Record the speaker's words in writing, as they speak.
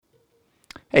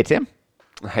Hey, Tim.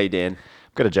 Hey, Dan.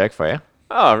 Got a joke for you.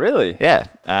 Oh, really? Yeah.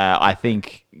 I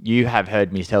think you have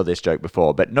heard me tell this joke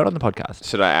before, but not on the podcast.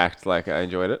 Should I act like I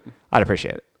enjoyed it? I'd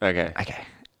appreciate it. Okay. Okay.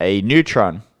 A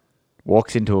neutron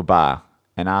walks into a bar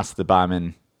and asks the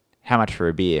barman, how much for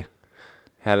a beer?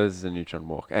 How does a neutron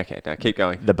walk? Okay, now keep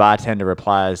going. The bartender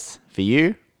replies, for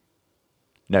you,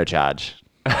 no charge.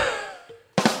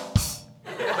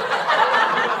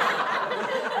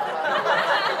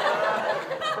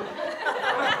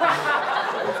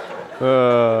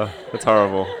 That's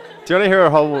horrible. Do you want to hear a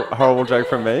horrible joke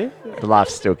from me? The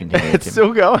laughs still continue. It's Tim.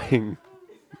 still going.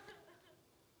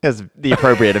 There's the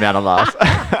appropriate amount of laughs.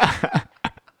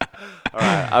 All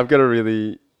right, I've got a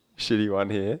really shitty one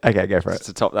here. Okay, go for Just it.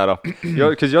 to top that off.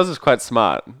 Because yours is quite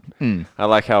smart. I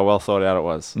like how well thought out it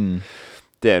was.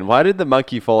 Dan, why did the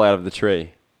monkey fall out of the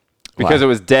tree? Because Why? it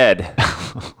was dead.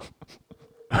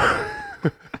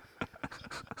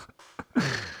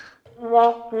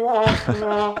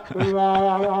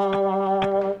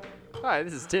 Hi,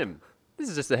 this is Tim. This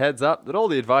is just a heads up that all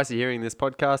the advice you're hearing in this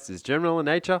podcast is general in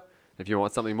nature. If you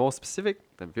want something more specific,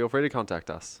 then feel free to contact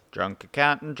us. Drunk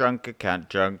accountant, drunk accountant,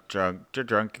 drunk accountant,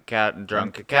 drunk accountant,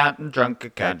 drunk accountant, drunk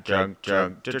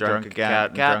accountant,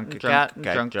 drunk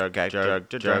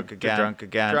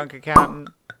accountant, drunk accountant.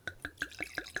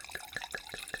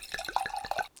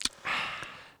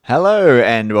 Hello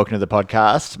and welcome to the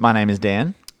podcast. My name is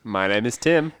Dan. My name is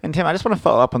Tim. And Tim, I just want to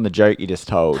follow up on the joke you just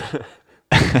told.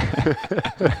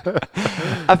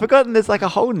 I've forgotten there's like a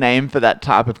whole name for that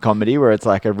type of comedy where it's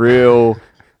like a real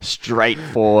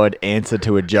straightforward answer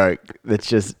to a joke that's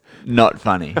just not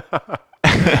funny.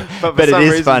 But it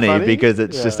is funny because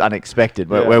it's just unexpected.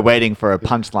 We're waiting for a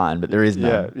punchline, but there is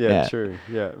none. Yeah, true.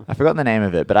 Yeah. I've forgotten the name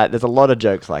of it, but there's a lot of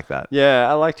jokes like that. Yeah,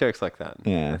 I like jokes like that.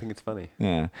 Yeah. I think it's funny.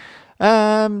 Yeah.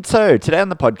 So today on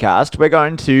the podcast, we're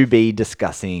going to be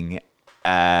discussing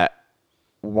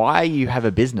why you have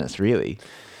a business, really,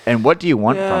 and what do you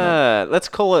want from it? Let's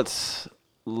call it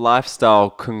lifestyle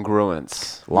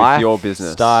congruence with your business.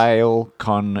 Lifestyle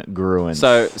congruence.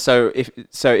 So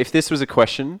if this was a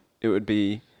question, it would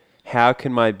be, how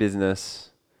can my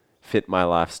business fit my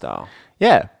lifestyle?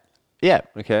 Yeah. Yeah.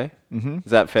 Okay. Mm-hmm.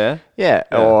 Is that fair? Yeah.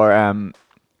 Yeah. Or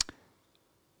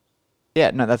yeah.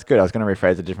 No, that's good. I was going to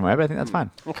rephrase it a different way, but I think that's fine.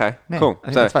 Okay. Yeah, Cool. I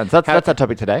think that's fine. So that's our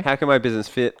topic today. How can my business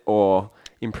fit or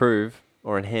improve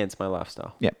or enhance my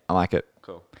lifestyle? Yeah, I like it.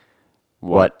 Cool.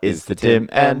 What is the Tim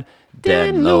and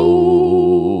Dan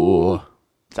Low?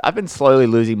 So I've been slowly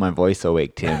losing my voice all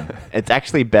week, Tim. It's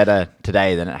actually better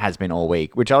today than it has been all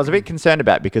week, which I was a bit concerned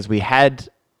about because we had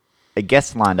a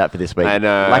guest lined up for this week. I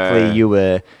know. Luckily, you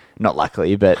were not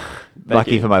luckily, but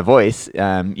lucky you. for my voice.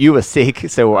 You were sick,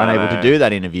 so we were unable to do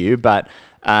that interview. But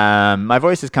my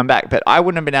voice has come back. But I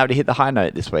wouldn't have been able to hit the high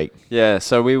note this week. Yeah.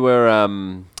 So we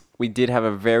were. We did have a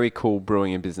very cool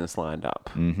brewing and business lined up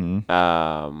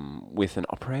with an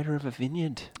operator of a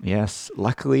vineyard. Yes,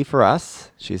 luckily for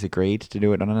us, she's agreed to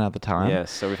do it on another time.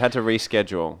 Yes, so we've had to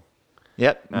reschedule.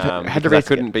 Yep. Because I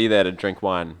couldn't be there to drink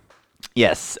wine.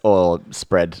 Yes, or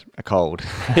spread a cold.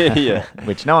 Yeah.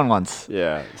 Which no one wants.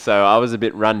 Yeah. So I was a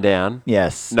bit run down.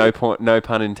 Yes. No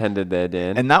pun intended there,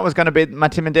 Dan. And that was going to be my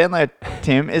Tim and Dan Low,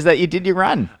 Tim, is that you did your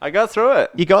run. I got through it.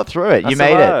 You got through it. I You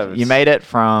made survived. it. You made it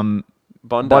from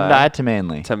Bondi to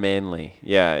Manly. To Manly.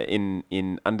 Yeah,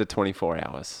 in under 24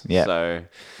 hours. Yeah. So,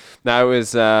 no, it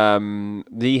was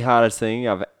the hardest thing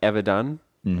I've ever done.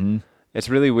 Mm-hmm. It's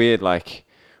really weird, like,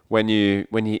 when you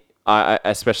I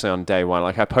especially on day one,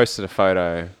 like I posted a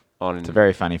photo on... It's a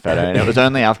very funny photo, and it was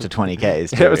only after 20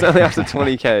 Ks. It was only after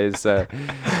 20 Ks, so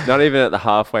not even at the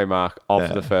halfway mark of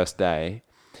Yeah. the first day.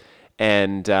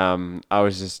 And I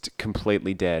was just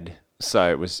completely dead.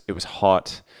 So it was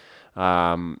hot.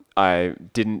 I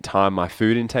didn't time my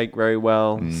food intake very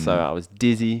well, so I was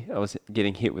dizzy. I was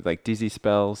getting hit with like dizzy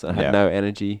spells. I had no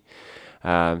energy.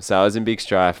 So I was in big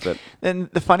strife, but... And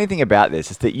the funny thing about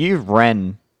this is that you've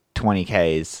ran 20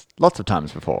 Ks lots of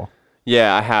times before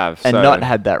Yeah, I have. and So- not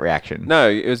had that reaction. No,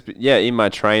 it was, in my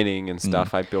training and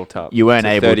stuff, I built up. You weren't to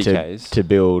able 30 Ks. to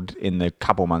build in the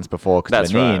couple months before because of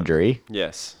That's a knee right. injury.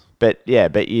 Yes. But yeah,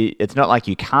 it's not like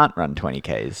you can't run 20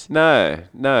 Ks. No.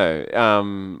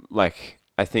 Like,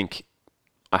 I think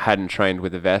I hadn't trained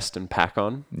with a vest and pack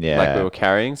on, Yeah. like we were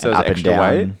carrying, so And it up was and extra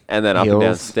down weight, and then up and down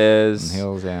hills stairs. And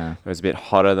hills, yeah. It was a bit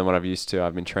hotter than what I've used to.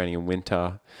 I've been training in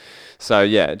winter, so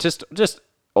yeah, just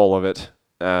all of it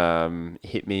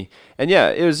hit me, and yeah,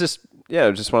 it was just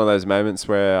one of those moments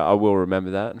where I will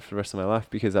remember that for the rest of my life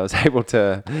because I was able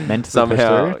to Mentally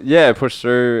somehow push through? push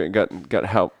through and got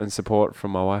help and support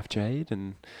from my wife Jade,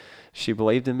 and she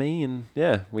believed in me, and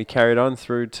yeah, we carried on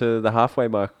through to the halfway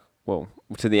mark. Well,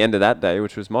 to the end of that day,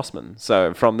 which was Mossman.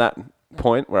 So from that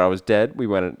point where I was dead, we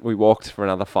walked for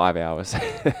another 5 hours.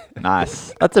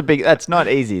 Nice. That's not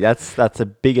easy. That's a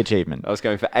big achievement. I was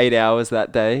going for 8 hours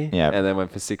that day, Yep. and then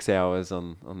went for 6 hours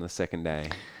on the second day.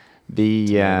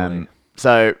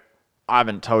 So I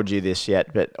haven't told you this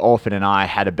yet, but Orphan and I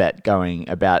had a bet going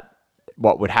about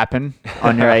what would happen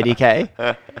on your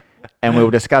 80K. And we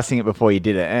were discussing it before you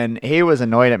did it. And he was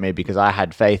annoyed at me because I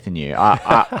had faith in you.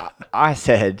 I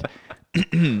said,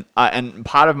 and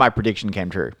part of my prediction came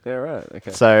true. Yeah, right.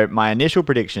 Okay. So my initial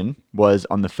prediction was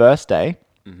on the first day,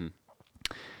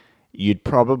 you'd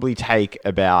probably take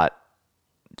about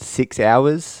 6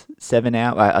 hours, 7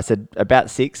 hours. I said about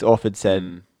 6. Orford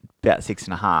said about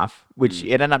 6.5, which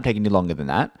it ended up taking you longer than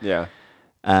that. Yeah.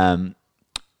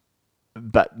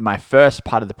 But my first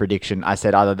part of the prediction, I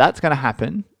said either that's going to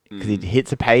happen because he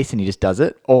hits a pace and he just does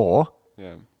it, or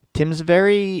Tim's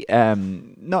very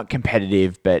not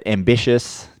competitive but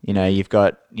ambitious. You know,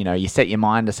 you set your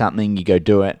mind to something, you go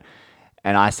do it.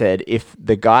 And I said if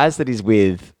the guys that he's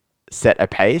with set a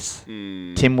pace,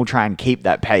 Tim will try and keep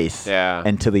that pace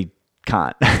until he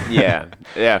can't.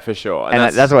 yeah, for sure.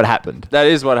 And that's what happened. That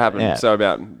is what happened. Yeah. So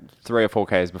about 3 or 4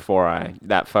 Ks before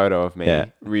that photo of me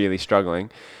really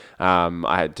struggling,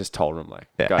 I had just told them, like,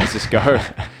 guys, just go.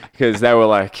 Because they were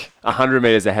like 100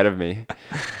 meters ahead of me.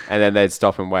 And then they'd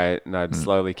stop and wait, and I'd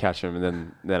slowly catch them.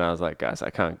 And then I was like, guys, I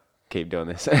can't keep doing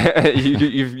this.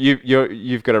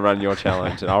 You've got to run your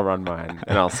challenge, and I'll run mine,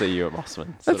 and I'll see you at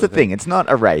Mossman. That's the thing. It's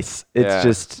not a race. It's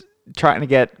just trying to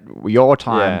get your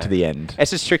time to the end.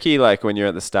 It's just tricky, like when you're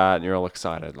at the start and you're all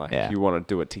excited, like you want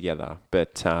to do it together.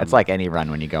 But it's like any run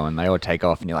when you go and they all take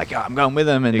off and you're like, oh, I'm going with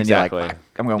them, and then you're like,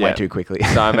 I'm going way too quickly.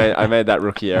 So I made that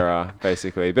rookie error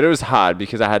basically, but it was hard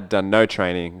because I had done no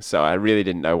training, so I really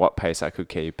didn't know what pace I could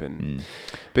keep. And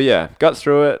but yeah, got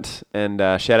through it. And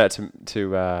shout out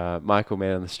to Michael,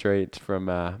 man on the street from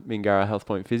Mingara Health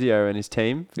Point Physio and his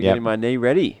team for getting my knee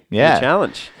ready for the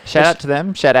challenge. Shout out to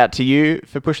them. Shout out to you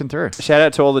for pushing through. Shout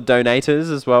out to all the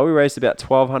donators as well. We raised about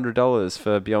 $1,200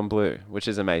 for Beyond Blue, which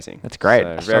is amazing. That's great.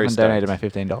 So I still haven't donated my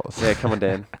 $15. Yeah, come on,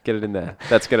 Dan, get it in there.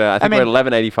 That's gonna. I think we're at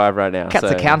 $11.85 right now. Cat's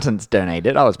Accountants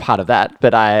donated. I was part of that,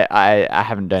 but I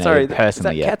haven't donated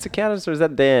personally yet. Is that Cat's Accountants or is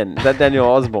that Dan? Is that Daniel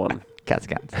Osborne? Cat's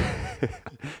Accountants.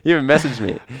 You even messaged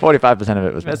me. 45% of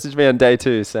it was messaged me on day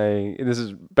 2 saying, and this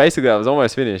is basically, I was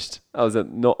almost finished. I was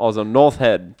on North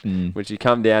Head, which you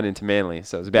come down into Manly,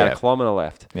 so it was about a kilometre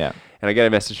left. Yeah. And I get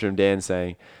a message from Dan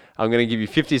saying, I'm going to give you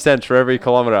 50 cents for every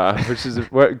kilometre, which is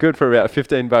good for about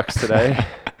 $15 today.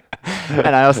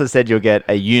 And I also said you'll get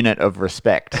a unit of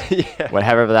respect.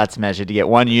 However that's measured, you get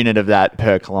 1 unit of that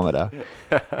per kilometre.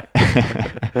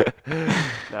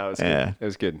 No, it was good. It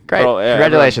was good. Great.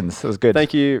 Congratulations. It was good.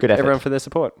 Thank you, good effort. everyone, for their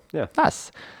support. Yeah.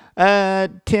 Nice.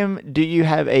 Tim, do you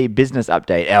have a business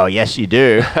update? Oh, yes, you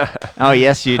do. Oh,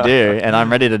 yes, you do. And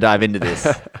I'm ready to dive into this.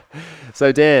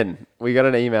 So, Dan, we got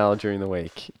an email during the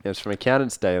week. It was from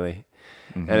Accountants Daily.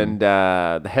 And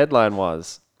the headline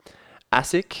was,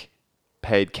 ASIC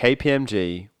paid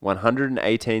KPMG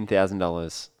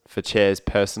 $118,000 for Chair's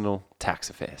personal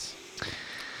tax affairs.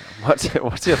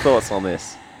 What's your thoughts on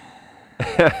this?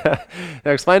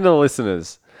 Now, explain to the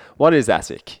listeners, what is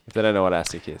ASIC, if they don't know what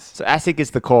ASIC is? So ASIC is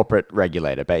the corporate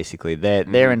regulator, basically.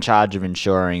 They're in charge of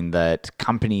ensuring that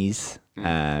companies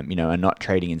are not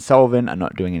trading insolvent, are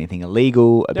not doing anything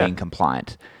illegal, are being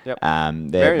compliant. Yep.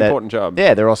 Very important job.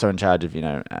 Yeah, they're also in charge of,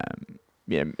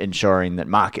 ensuring that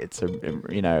markets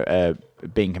are,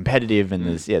 being competitive, and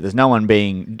there's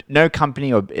no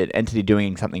company or entity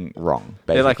doing something wrong,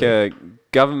 basically. They're like a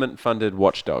government-funded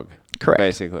watchdog. Correct.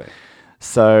 Basically.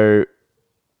 So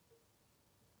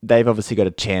they've obviously got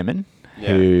a chairman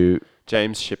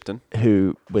James Shipton,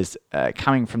 who was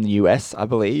coming from the US, I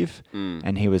believe,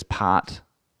 and he was part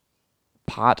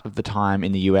of the time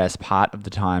in the US, part of the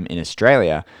time in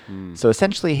Australia. So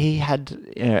essentially he had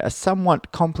a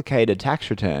somewhat complicated tax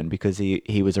return because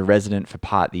he was a resident for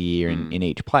part of the year in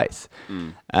each place.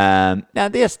 Now,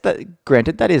 yes,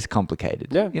 granted, that is complicated.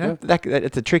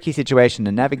 It's a tricky situation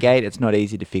to navigate. It's not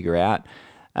easy to figure out.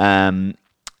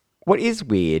 What is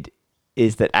weird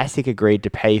is that ASIC agreed to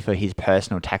pay for his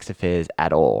personal tax affairs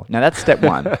at all. Now, that's step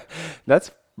one.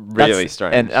 That's really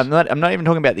strange. And I'm not even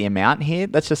talking about the amount here.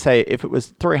 Let's just say if it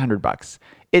was $300,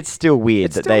 it's still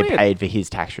weird that they paid for his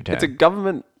tax return. It's a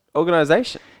government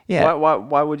organization. Yeah.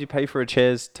 Why would you pay for a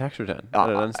chair's tax return? I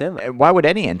don't understand that. Why would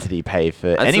any entity pay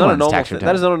for anyone's tax return?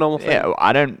 That is not a normal thing.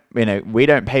 Yeah, we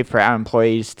don't pay for our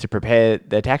employees to prepare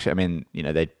their tax. I mean,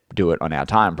 they do it on our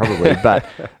time probably, but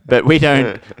we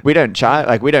don't charge,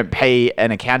 like, we don't pay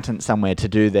an accountant somewhere to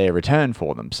do their return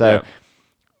for them. So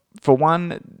for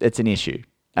one, it's an issue.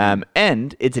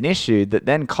 And it's an issue that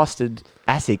then costed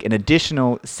ASIC an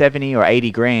additional 70 or 80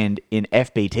 grand in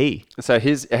FBT. So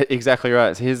here's exactly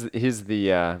right. So here's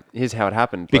how it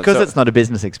happened. Because it's not a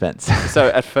business expense. So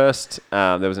at first,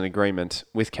 there was an agreement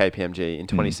with KPMG in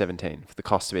 2017 for the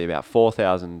cost to be about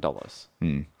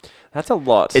 $4,000. That's a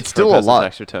lot. It's still a lot.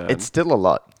 Tax return. It's still a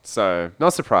lot. So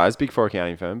not surprised, Big Four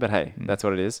accounting firm, but hey, that's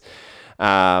what it is.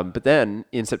 But then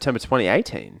in September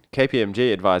 2018,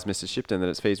 KPMG advised Mr. Shipton that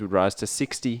its fees would rise to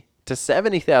 $60,000 to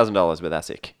 $70,000 with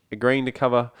ASIC, agreeing to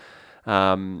cover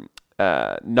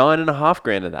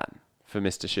 $9,500 of that for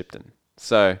Mr. Shipton.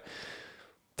 So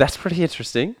that's pretty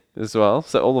interesting as well.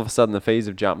 So all of a sudden the fees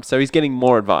have jumped. So he's getting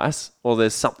more advice, or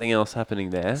there's something else happening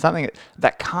there. Something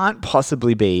that can't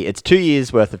possibly be. It's 2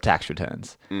 years worth of tax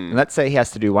returns. And let's say he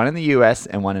has to do one in the US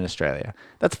and one in Australia.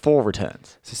 That's 4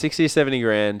 returns. So 60 or 70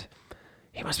 grand.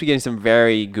 He must be getting some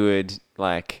very good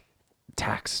like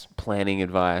tax planning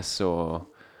advice, or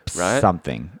right?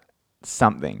 Something.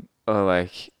 Or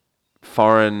like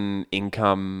foreign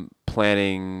income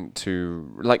planning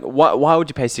to like why would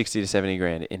you pay 60 to 70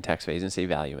 grand in tax fees and see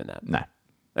value in that? No.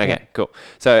 Okay, cool.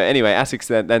 So anyway,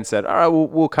 ASIC then said, all right,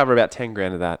 we'll cover about 10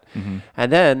 grand of that. And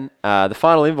then the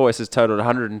final invoices totaled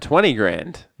 120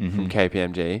 grand from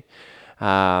KPMG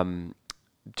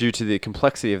due to the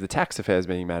complexity of the tax affairs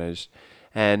being managed.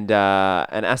 And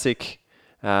ASIC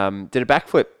did a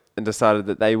backflip and decided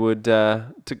that they would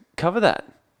to cover that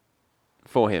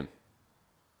for him.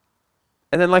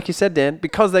 And then, like you said, Dan,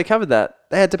 because they covered that,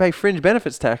 they had to pay fringe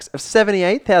benefits tax of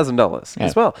 $78,000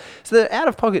 as well. So they're out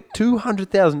of pocket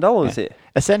 $200,000 here.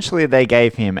 Essentially, they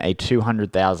gave him a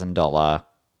 $200,000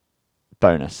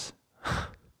 bonus,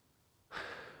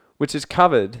 which is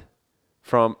covered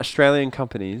from Australian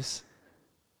companies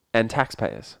and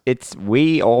taxpayers.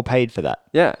 We all paid for that.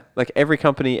 Yeah, like every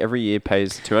company every year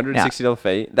pays $260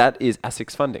 fee. That is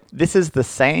ASIC's funding. This is the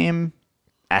same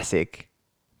ASIC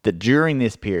that during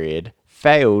this period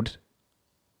failed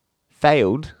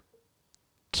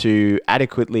to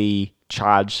adequately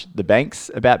charge the banks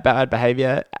about bad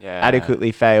behavior,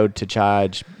 adequately failed to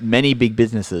charge many big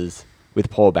businesses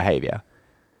with poor behavior.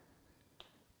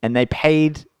 And they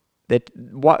paid that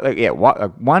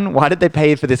one, why did they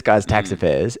pay for this guy's tax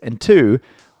affairs? And two,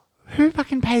 who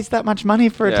fucking pays that much money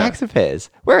for a tax affairs?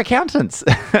 We're accountants.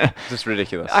 Just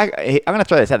ridiculous. I'm going to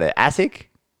throw this out there. ASIC,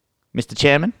 Mr.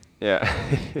 Chairman. Yeah.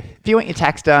 If you want your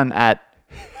tax done at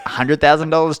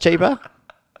 $100,000 cheaper,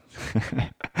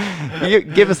 you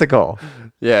give us a call.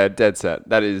 Yeah, dead set.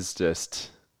 That is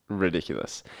just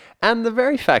ridiculous. And the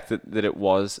very fact that it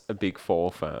was a Big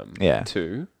Four firm,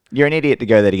 too. You're an idiot to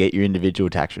go there to get your individual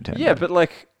tax return. Yeah, but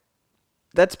like,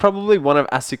 that's probably one of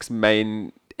ASIC's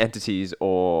main entities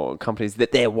or companies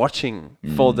that they're watching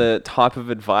for the type of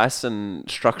advice and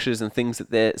structures and things that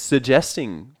they're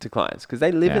suggesting to clients, because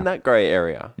they live in that grey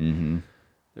area.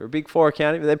 They're a Big Four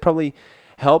accounting, but they probably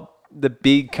help the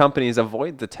big companies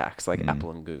avoid the tax, like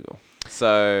Apple and Google.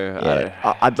 So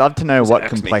I'd love to know what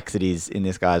complexities in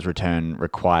this guy's return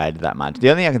required that much. The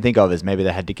only thing I can think of is maybe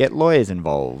they had to get lawyers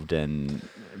involved,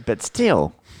 but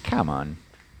still, come on.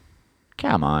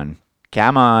 None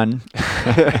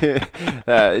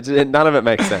of it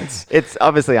makes sense. It's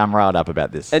obviously I'm riled up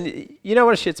about this. And you know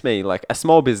what shits me? Like, a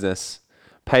small business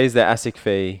pays their ASIC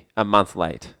fee a month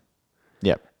late.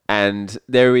 Yep. And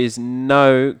there is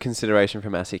no consideration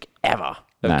from ASIC ever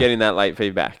of getting that late fee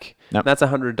back. Nope. That's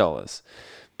 $100.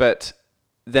 But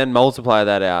then multiply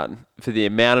that out for the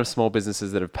amount of small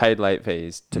businesses that have paid late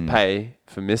fees to pay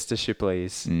for Mr.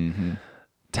 Shipley's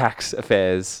tax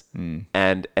affairs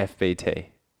and FBT.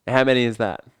 How many is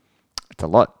that? It's a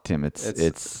lot, Tim. It's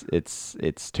 2,000. It's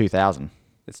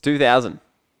 2,000.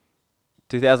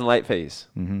 2,000 late fees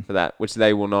for that, which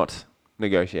they will not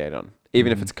negotiate on,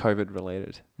 even if it's COVID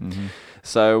related.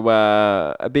 So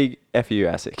a big FU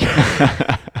ASIC.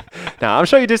 Now, I'm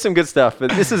sure you did some good stuff, but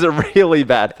this is a really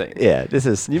bad thing. Yeah,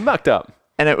 you mucked up.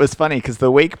 And it was funny because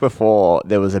the week before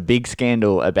there was a big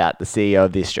scandal about the CEO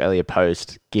of the Australia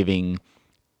Post giving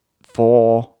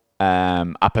 4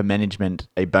 upper management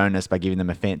a bonus by giving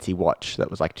them a fancy watch that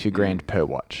was like $2,000 per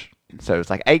watch. So it was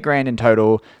like $8,000 in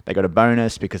total. They got a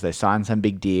bonus because they signed some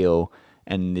big deal,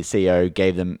 and the CEO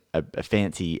gave them a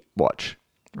fancy watch,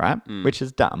 right? Which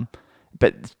is dumb.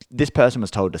 But this person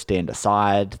was told to stand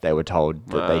aside. They were told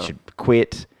that they should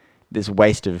quit. This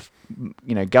waste of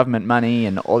government money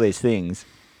and all these things.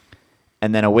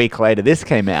 And then a week later, this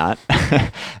came out,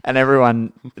 and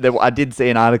I did see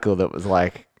an article that was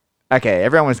like, okay,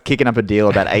 everyone was kicking up a deal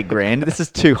about $8,000. This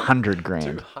is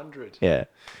 $200,000. 200. Yeah.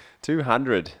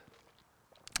 200.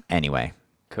 Anyway.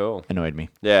 Cool. Annoyed me.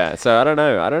 Yeah. So I don't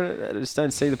know. I just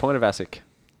don't see the point of ASIC.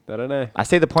 I don't know. I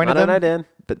see the point of them. I don't know, Dan.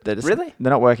 but they're just, Really? they're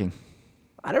not working.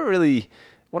 I don't really.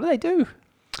 What do they do?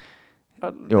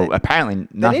 Well, apparently They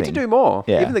nothing. need to do more.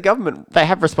 Yeah. Even the government, They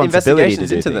have responsibility to investigations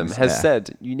do into them things. has Yeah.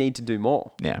 said you need to do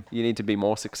more. Yeah. You need to be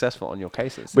more successful on your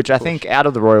cases. Which I think out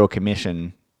of the Royal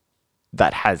Commission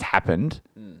that has happened,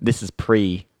 this is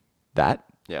pre that.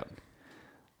 Yeah.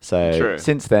 So True.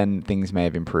 since then, things may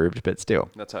have improved, but still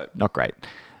Let's hope. not great.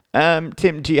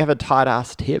 Tim, do you have a tight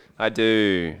ass tip? I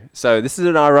do. So this is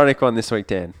an ironic one this week,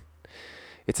 Dan.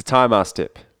 It's a time ass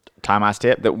tip Time ass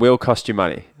tip? that will cost you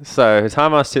money. So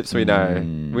time ass tips we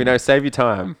know save you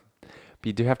time, but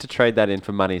you do have to trade that in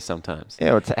for money sometimes.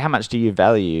 Yeah, how much do you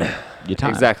value your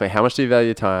time? Exactly. How much do you value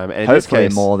your time? And Hopefully in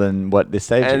this case, more than what this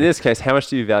saves And in you. this case, how much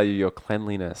do you value your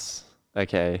cleanliness?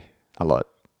 Okay. A lot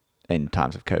in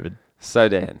times of COVID. So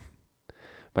Dan,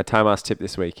 my time ass tip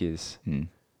this week is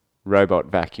robot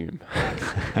vacuum.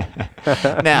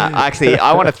 Now, actually,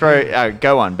 I want to throw...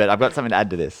 go on, but I've got something to add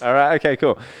to this. All right. Okay.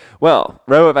 Cool. Well,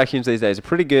 robot vacuums these days are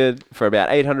pretty good for about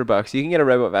 $800. You can get a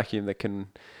robot vacuum that can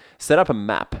set up a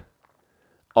map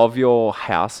of your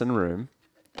house and room,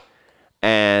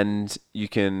 and you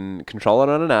can control it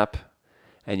on an app,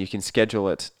 and you can schedule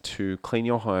it to clean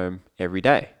your home every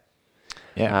day.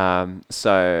 Yeah.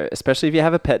 So especially if you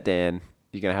have a pet, Dan,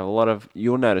 you're going to have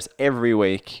you'll notice every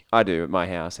week, I do at my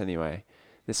house anyway,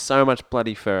 there's so much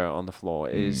bloody fur on the floor.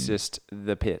 It is just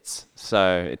the pits.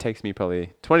 So it takes me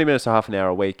probably 20 minutes to half an hour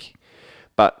a week.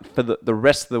 But for the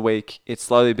rest of the week, it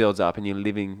slowly builds up and you're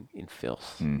living in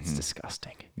filth. It's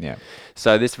disgusting. Yeah.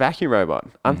 So this vacuum robot,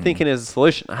 I'm thinking is a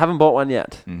solution. I haven't bought one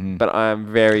yet, but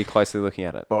I'm very closely looking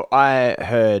at it. Well, I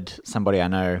heard somebody I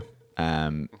know,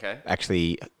 Okay.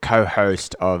 actually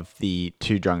co-host of the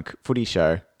Two Drunk Footy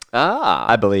Show, Ah,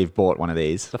 I believe bought one of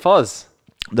these. the Foz.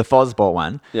 The Foz bought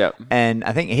one. Yeah. And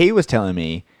I think he was telling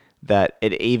me that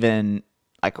it even,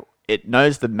 like, it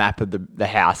knows the map of the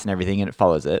house and everything and it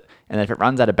follows it. And if it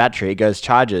runs out of battery, it goes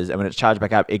charges. And when it's charged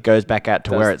back up, it goes back out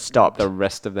to where it stopped. The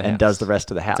rest of the house. and does the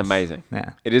rest of the house. It's amazing.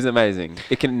 Yeah. It is amazing.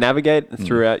 It can navigate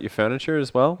throughout your furniture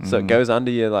as well. So it goes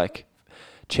under your like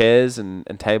chairs and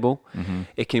table.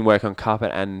 It can work on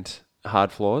carpet and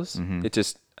hard floors. It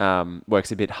just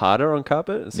works a bit harder on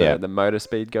carpet. So Yeah. the motor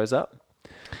speed goes up.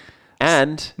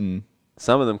 And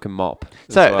some of them can mop.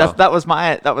 as So well. that was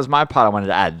my part I wanted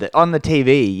to add. That on the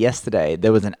TV yesterday,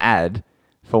 there was an ad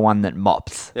for one that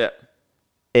mops. Yeah.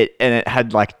 It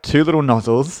had like two little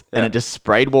nozzles and Yeah. it just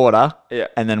sprayed water Yeah.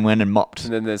 and then went and mopped.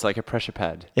 And then there's like a pressure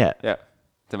pad. Yeah. Yeah.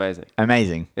 It's amazing.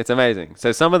 Amazing. It's amazing.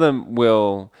 So some of them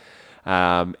will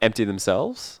empty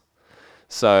themselves.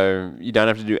 So you don't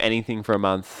have to do anything for a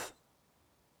month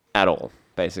at all,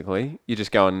 basically. You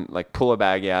just go and like pull a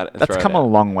bag out and That's throw come it a out.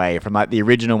 long way from like the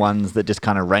original ones that just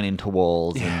kind of ran into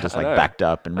walls and just I like know. backed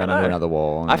up and I ran into know. another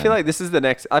wall. And I feel like this is the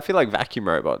next. I feel like vacuum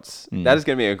robots. That is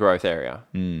going to be a growth area.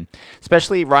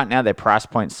 especially right now, their price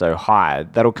point's so high,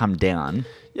 that'll come down.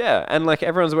 Yeah, and like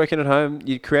everyone's working at home,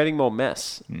 you're creating more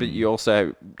mess, but you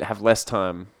also have less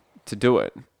time to do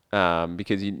it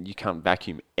because you can't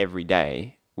vacuum every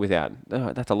day without.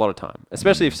 Oh, that's a lot of time,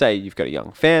 especially if say you've got a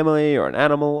young family or an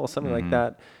animal or something like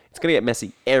that. It's gonna get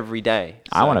messy every day.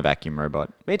 I So- want a vacuum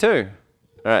robot. Me too.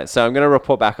 All right, so I'm gonna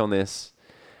report back on this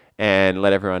and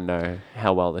let everyone know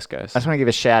how well this goes. I just want to give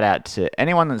a shout out to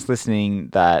anyone that's listening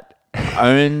that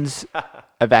owns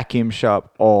a vacuum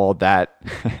shop or that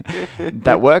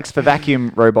that works for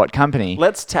vacuum robot company.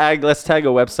 Let's tag a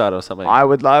website or something. I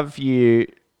would love you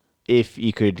if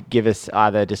you could give us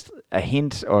either just a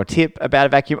hint or a tip about a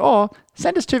vacuum or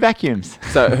send us 2 vacuums.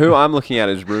 So who I'm looking at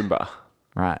is Roomba.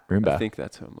 Right, Roomba. I think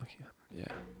that's who I'm looking at. Yeah,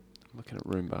 I'm looking at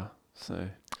Roomba. So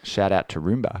Shout out to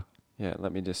Roomba. yeah,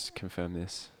 let me just confirm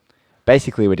this.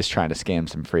 Basically, we're just trying to scam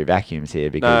some free vacuums here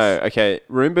because No, okay.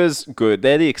 Roomba's good.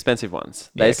 They're the expensive ones.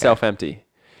 They Yeah, okay. self-empty.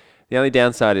 The only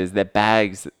downside is their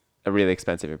bags are really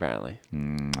expensive, apparently.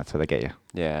 that's where they get you.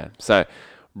 Yeah. So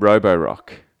Roborock.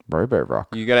 Roborock.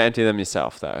 You got to empty them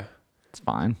yourself, though. It's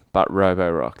fine. But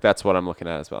Roborock, that's what I'm looking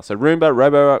at as well. So Roomba,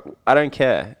 Roborock, I don't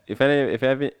care. If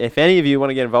any of you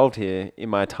want to get involved here in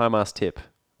my time ass tip,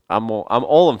 I'm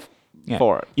all Yeah.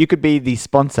 for it. You could be the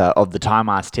sponsor of the Time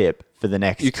Ass Tip for the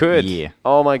next You could. year.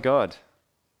 Oh my god.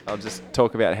 I'll just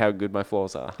talk about how good my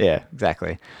floors are. Yeah,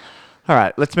 exactly. All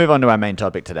right, let's move on to our main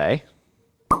topic today,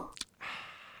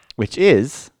 which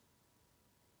is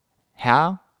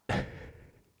how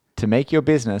to make your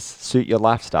business suit your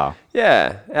lifestyle.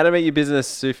 Yeah, how to make your business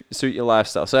suit your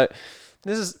lifestyle. So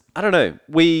this is, I don't know.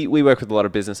 We work with a lot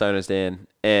of business owners, Dan,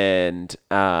 and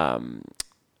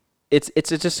it's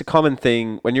just a common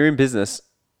thing when you're in business.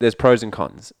 There's pros and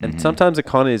cons, and sometimes a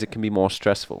con is it can be more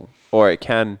stressful, or it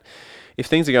can if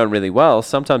things are going really well,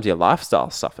 sometimes your lifestyle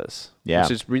suffers, Yeah.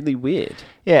 which is really weird.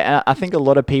 Yeah, and I think a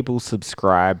lot of people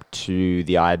subscribe to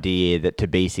the idea that to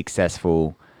be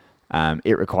successful,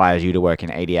 it requires you to work an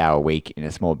 80-hour week in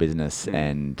a small business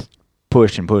and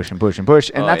push and push and push and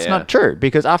push. And Oh, that's yeah. not true,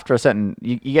 because after a certain,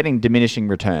 you're getting diminishing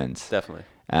returns. Definitely.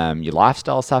 Your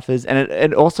lifestyle suffers, and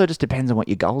it also just depends on what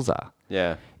your goals are.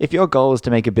 Yeah. If your goal is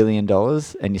to make $1 billion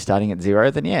and you're starting at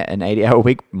zero, then yeah, an 80-hour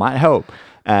week might help.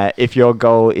 If your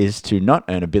goal is to not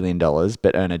earn $1 billion,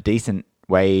 but earn a decent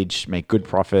wage, make good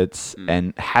profits,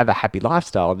 and have a happy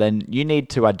lifestyle, then you need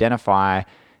to identify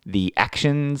the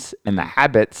actions and the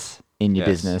habits in your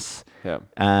Yes. business Yeah.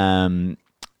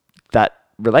 that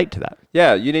relate to that.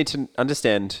 Yeah, you need to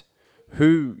understand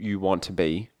who you want to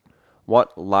be,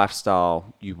 what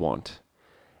lifestyle you want,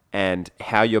 and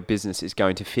how your business is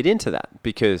going to fit into that.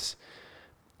 Because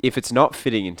if it's not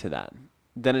fitting into that,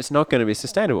 then it's not going to be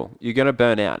sustainable. You're going to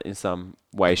burn out in some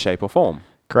way, shape, or form.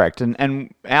 Correct.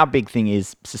 And our big thing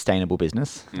is sustainable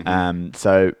business.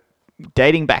 So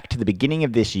dating back to the beginning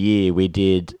of this year, we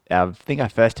did, I think our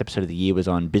first episode of the year was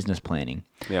on business planning.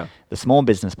 Yeah. The small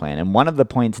business plan. And one of the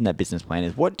points in that business plan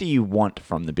is, what do you want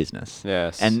from the business?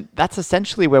 Yes. And that's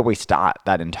essentially where we start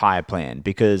that entire plan,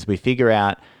 because we figure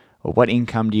out, well, what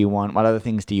income do you want? What other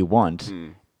things do you want?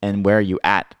 And where are you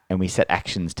at? And we set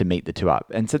actions to meet the two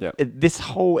up. And so Yeah. this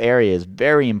whole area is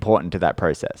very important to that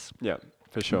process. Yeah,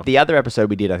 for sure. The other episode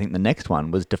we did, I think the next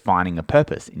one, was defining a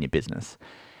purpose in your business.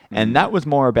 And that was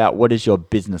more about, what is your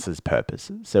business's purpose?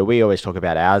 So we always talk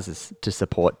about ours is to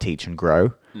support, teach, and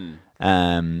grow.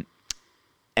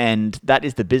 And that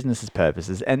is the business's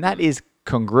purposes. And that is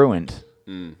congruent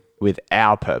with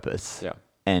our purpose Yeah.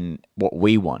 and what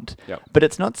we want. Yeah. But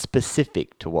it's not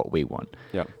specific to what we want.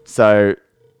 Yeah. So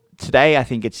today, I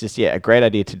think it's just, a great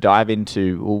idea to dive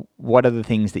into, well, what are the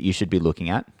things that you should be looking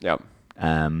at? Yeah.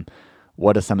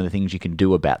 What are some of the things you can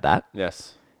do about that?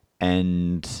 Yes.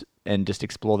 And just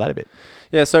explore that a bit.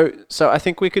 Yeah, so I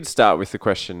think we could start with the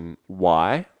question,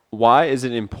 why? Why is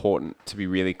it important to be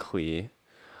really clear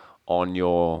on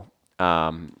your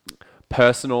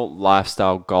personal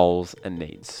lifestyle goals and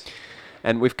needs?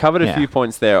 And we've covered a few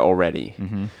points there already.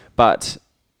 But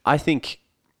I think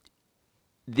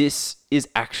this is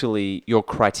actually your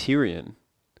criterion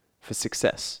for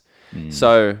success.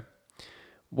 So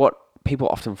what people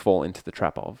often fall into the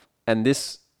trap of, and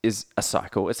this is a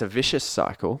cycle, it's a vicious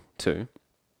cycle too.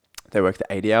 They work the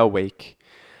 80-hour week.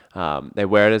 They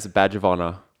wear it as a badge of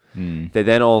honor. They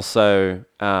then also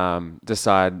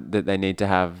decide that they need to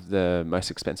have the most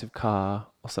expensive car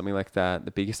or something like that,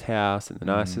 the biggest house and the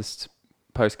nicest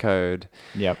postcode,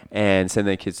 Yep. and send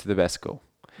their kids to the best school.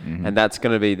 And that's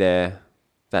going to be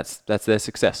that's their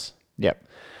success. Yep.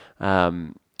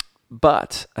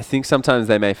 But I think sometimes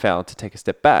they may fail to take a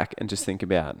step back and just think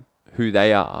about who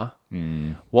they are,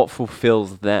 what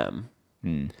fulfills them,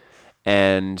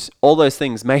 and all those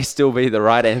things may still be the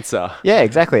right answer. Yeah,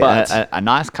 exactly. But A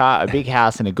nice car, a big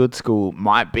house, and a good school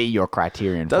might be your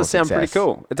criterion for does sound success. pretty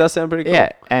cool. It does sound pretty cool.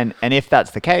 Yeah, and if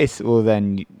that's the case, well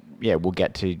then, we'll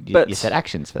get to you set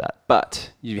actions for that.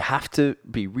 But you have to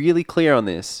be really clear on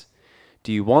this.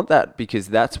 Do you want that because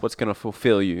that's what's going to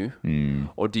fulfill you?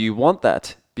 Or do you want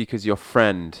that because your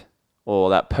friend or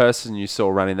that person you saw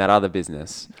running that other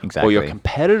business or your Exactly.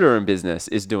 competitor in business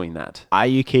is doing that? Are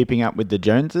you keeping up with the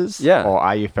Joneses? Yeah. Or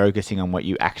are you focusing on what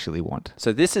you actually want?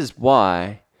 So this is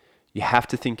why you have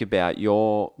to think about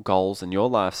your goals and your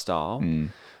lifestyle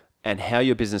and how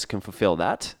your business can fulfill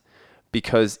that,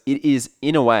 because it is,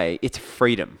 in a way, it's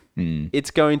freedom. It's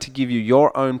going to give you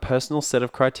your own personal set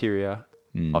of criteria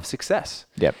of success.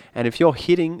 Yep. And if you're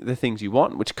hitting the things you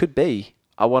want, which could be,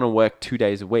 I want to work 2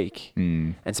 days a week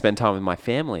and spend time with my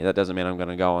family. That doesn't mean I'm going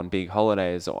to go on big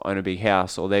holidays or own a big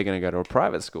house, or they're going to go to a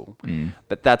private school.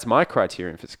 But that's my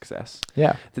criterion for success.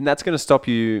 Yeah. Then that's going to stop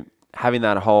you having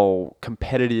that whole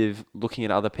competitive, looking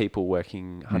at other people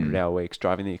working 100-hour weeks,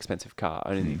 driving the expensive car,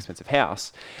 owning the expensive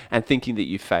house, and thinking that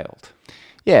you failed.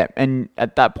 Yeah, and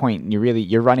at that point,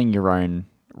 you're running your own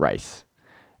race.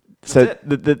 So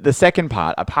the second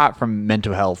part, apart from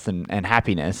mental health and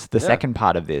happiness, the second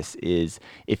part of this is,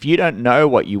 if you don't know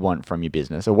what you want from your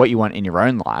business or what you want in your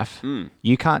own life,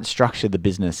 you can't structure the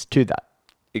business to that.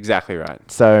 Exactly right.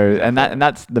 So and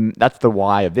that's the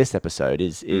why of this episode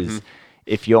is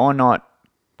if you're not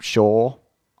sure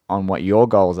on what your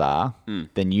goals are,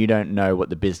 then you don't know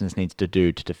what the business needs to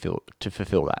do to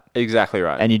fulfill that. Exactly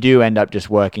right. And you do end up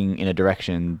just working in a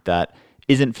direction that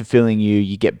isn't fulfilling you.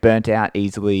 You get burnt out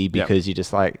easily because you're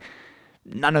just like,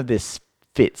 none of this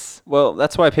fits. Well,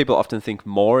 that's why people often think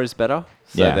more is better.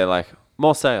 So Yeah. they're like,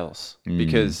 more sales,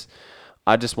 because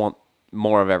I just want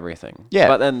more of everything. Yeah.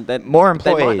 But then More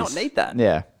employees. They might not need that.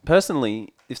 Yeah.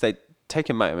 Personally, if they take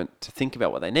a moment to think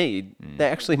about what they need, they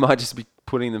actually might just be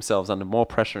putting themselves under more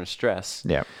pressure and stress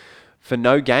Yeah. for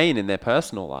no gain in their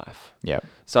personal life. Yeah.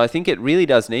 So I think it really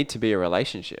does need to be a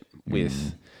relationship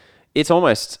with... It's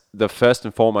almost the first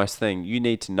and foremost thing. You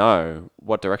need to know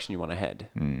what direction you want to head.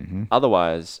 Mm-hmm.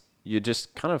 Otherwise, you're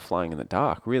just kind of flying in the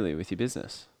dark, really, with your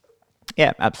business.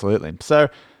 Yeah, absolutely. So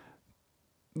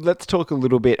let's talk a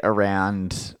little bit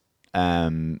around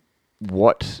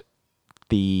what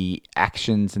the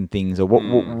actions and things, or what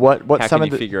How some can of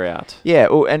you the figure out? yeah,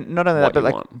 and not only that, what but you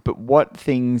like, want? but what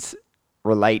things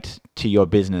relate to your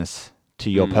business, to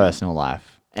your personal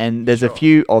life, and there's a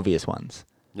few obvious ones.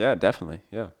 Yeah, definitely.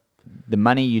 Yeah. The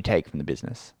money you take from the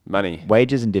business, Money.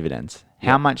 wages and dividends.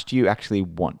 How Yep. much do you actually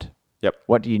want? Yep.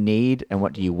 What do you need, and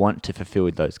what do you want to fulfill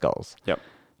those goals? Yep.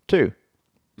 2,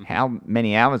 how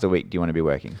many hours a week do you want to be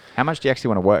working? How much do you actually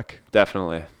want to work?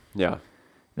 Definitely. Yeah.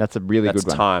 That's a really That's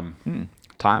good one. time.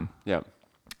 Time. Yeah.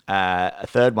 A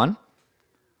third one,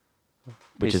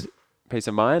 which is peace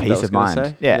of mind. I peace was of gonna mind.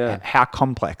 say. Yeah. How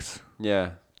complex?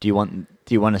 Yeah. Do you want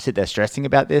to sit there stressing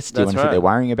about this? Do you That's want to sit there right.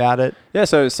 worrying about it? Yeah.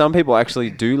 So some people actually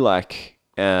do like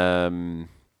a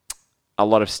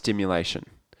lot of stimulation.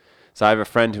 So I have a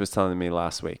friend who was telling me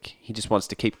last week, he just wants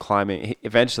to keep climbing.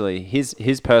 Eventually,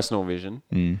 his personal vision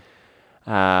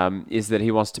is that he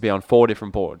wants to be on 4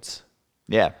 different boards.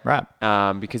 Yeah, right.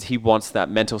 Because he wants that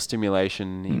mental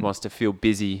stimulation. He wants to feel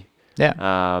busy. Yeah.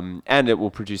 And it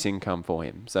will produce income for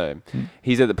him. So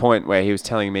he's at the point where he was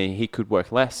telling me he could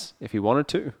work less if he wanted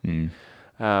to. And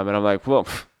I'm like, well,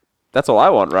 that's all I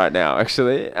want right now,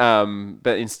 actually.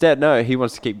 But instead, no, he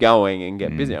wants to keep going and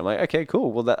get busy. I'm like, okay,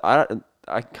 cool. Well,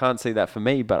 I can't see that for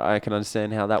me, but I can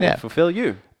understand how that would fulfill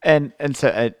you. And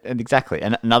exactly.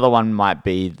 And another one might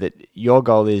be that your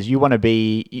goal is you want to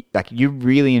be like, you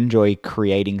really enjoy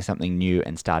creating something new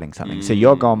and starting something. So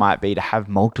your goal might be to have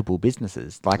multiple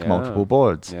businesses, like multiple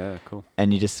boards. Yeah, cool.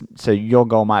 And so your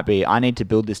goal might be, I need to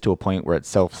build this to a point where it's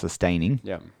self-sustaining.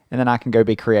 Yeah. And then I can go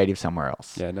be creative somewhere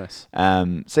else. Yeah, nice.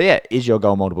 So yeah, is your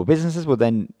goal multiple businesses? Well,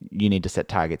 then you need to set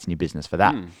targets in your business for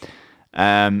that.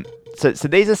 So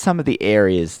these are some of the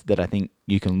areas that I think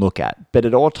you can look at, but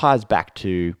it all ties back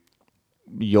to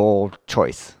your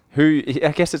choice.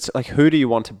 I guess it's like, who do you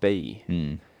want to be?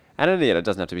 And it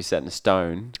doesn't have to be set in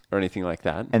stone or anything like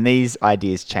that. And these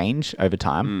ideas change over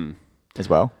time as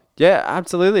well. Yeah,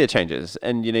 absolutely. It changes,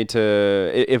 and you need to,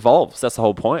 it evolves. That's the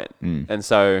whole point. And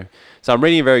so I'm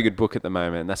reading a very good book at the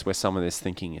moment, and that's where some of this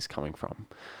thinking is coming from,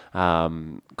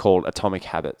 called Atomic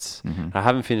Habits. I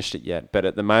haven't finished it yet, but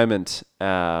at the moment,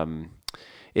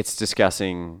 it's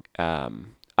discussing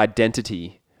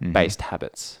identity-based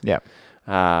habits. Yeah.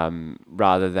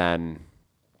 Rather than,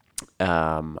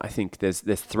 I think there's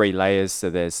 3 layers. So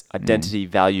there's identity,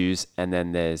 values, and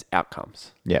then there's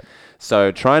outcomes. Yeah.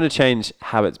 So trying to change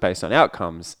habits based on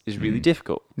outcomes is really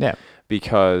difficult. Yeah.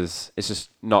 Because it's just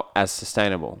not as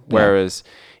sustainable. Whereas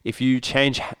if you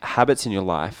change habits in your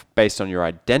life based on your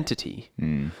identity,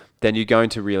 then you're going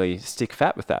to really stick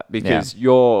fat with that, because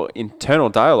your internal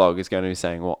dialogue is going to be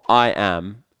saying, well, I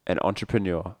am an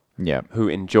entrepreneur who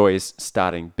enjoys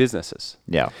starting businesses.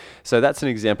 Yeah. So that's an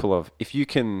example of, if you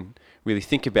can really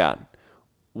think about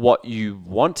what you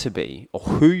want to be or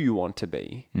who you want to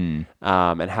be, and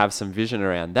have some vision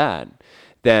around that,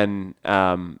 then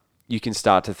you can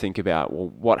start to think about, well,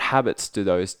 what habits do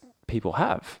those people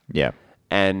have? Yeah.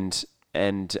 And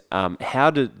how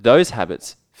do those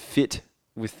habits fit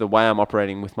with the way I'm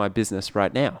operating with my business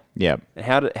right now? Yeah. And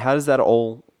how does that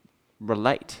all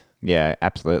relate? Yeah,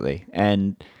 absolutely.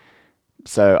 And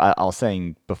so I was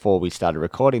saying before we started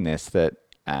recording this that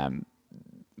I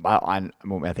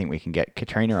think we can get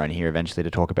Katrina on here eventually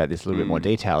to talk about this a little bit more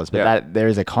details. But that there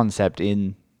is a concept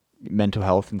in mental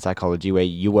health and psychology where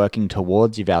you're working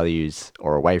towards your values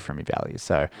or away from your values.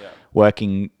 So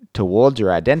working towards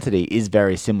your identity is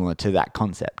very similar to that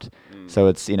concept. So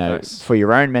it's, Nice. for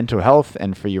your own mental health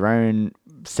and for your own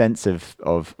sense of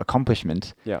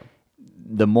accomplishment,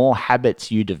 the more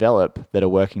habits you develop that are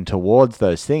working towards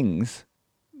those things,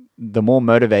 the more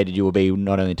motivated you will be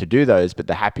not only to do those, but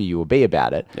the happier you will be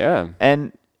about it. Yeah.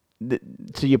 And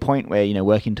to your point where,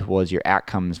 working towards your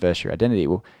outcomes versus your identity,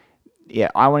 well,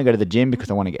 I want to go to the gym because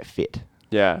I want to get fit.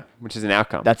 Yeah, which is an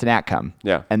outcome. That's an outcome.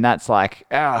 Yeah. And that's like,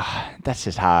 that's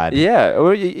just hard. Yeah,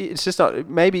 or it's just not,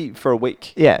 maybe for a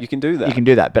week. Yeah. You can do that. You can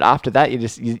do that. But after that,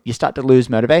 you start to lose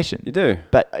motivation. You do.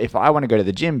 But if I want to go to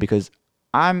the gym because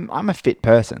I'm a fit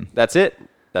person, That's it.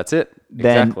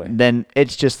 Exactly. then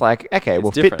it's just like, okay,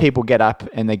 well, different. fit people get up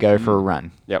and they go for a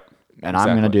run. Yep. And I'm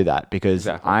going to Exactly. do that because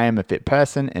Exactly. I am a fit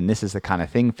person and this is the kind of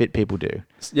thing fit people do.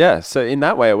 Yeah. So in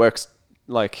that way, it works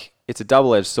like it's a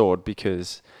double-edged sword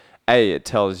because A, it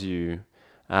tells you,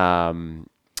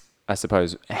 I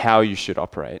suppose, how you should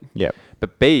operate. Yep.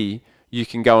 But B, you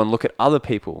can go and look at other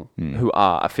people who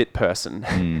are a fit person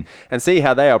and see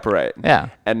how they operate. Yeah.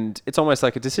 And it's almost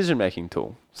like a decision-making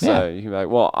tool. So Yeah. you can be like,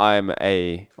 well, I'm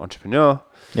a entrepreneur.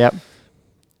 Yep.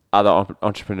 Other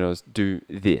entrepreneurs do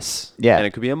this. Yeah. And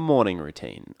it could be a morning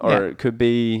routine or Yeah. it could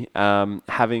be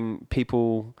having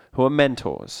people who are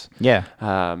mentors. Yeah.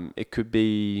 It could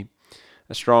be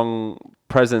a strong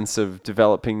presence of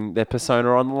developing their persona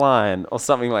online or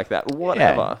something like that.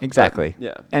 Whatever. Yeah, exactly.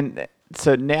 Yeah. And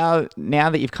so now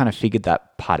that you've kind of figured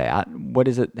that part out, what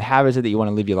is it? How is it that you want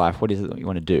to live your life? What is it that you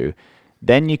want to do?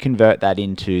 Then you convert that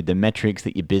into the metrics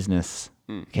that your business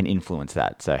can influence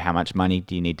that. So how much money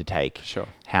do you need to take? Sure.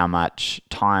 How much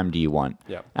time do you want?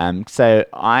 Yeah. So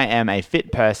I am a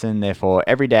fit person. Therefore,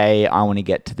 every day I want to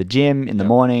get to the gym in the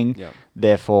morning. Yep.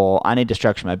 Therefore, I need to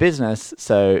structure my business.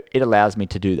 So it allows me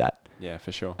to do that. Yeah,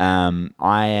 for sure.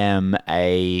 I am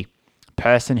a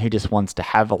person who just wants to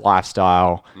have a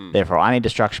lifestyle. Therefore, I need to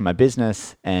structure my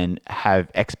business and have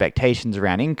expectations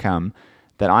around income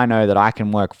that I know that I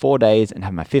can work 4 days and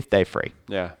have my 5th day free.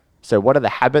 Yeah. So what are the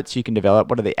habits you can develop?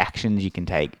 What are the actions you can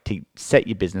take to set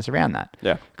your business around that?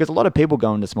 Yeah. Because a lot of people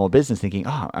go into small business thinking,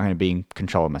 oh, I'm going to be in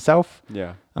control of myself.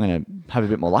 Yeah. I'm going to have a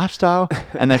bit more lifestyle.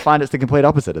 And they find it's the complete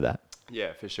opposite of that.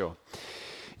 Yeah, for sure.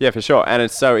 Yeah, for sure. And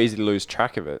it's so easy to lose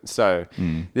track of it. So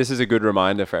this is a good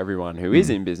reminder for everyone who is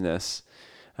in business.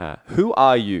 Who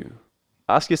are you?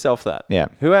 Ask yourself that. Yeah.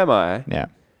 Who am I? Yeah.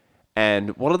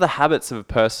 And what are the habits of a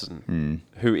person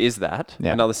who is that?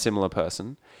 Yeah. Another similar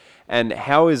person. And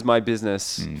how is my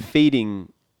business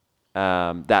feeding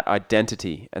that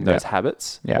identity and those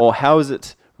habits? Yeah. Or how is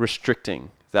it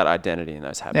restricting that identity and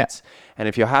those habits? And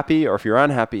if you're happy or if you're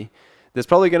unhappy, there's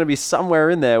probably going to be somewhere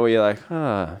in there where you're like,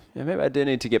 yeah, maybe I do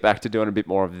need to get back to doing a bit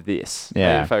more of this.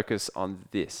 Yeah. Maybe focus on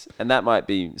this. And that might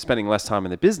be spending less time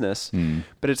in the business,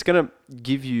 but it's going to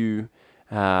give you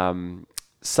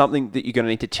something that you're going to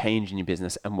need to change in your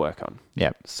business and work on.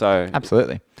 Yeah. So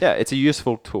Absolutely. yeah, it's a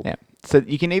useful tool. Yeah. So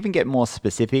you can even get more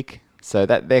specific. So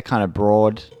that they're kind of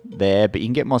broad there, but you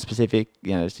can get more specific.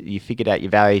 You know, you figured out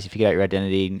your values, you figured out your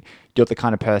identity. And you're the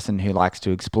kind of person who likes to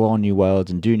explore new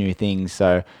worlds and do new things.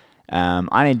 So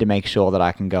I need to make sure that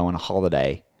I can go on a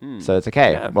holiday. So it's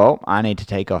okay. Yeah. Well, I need to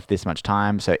take off this much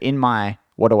time. So in my,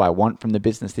 what do I want from the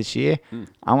business this year?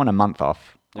 I want a month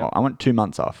off. Yep. Or I want 2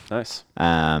 months off. Nice.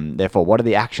 Therefore, what are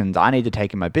the actions I need to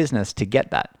take in my business to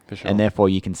get that? For sure. And therefore,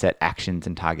 you can set actions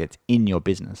and targets in your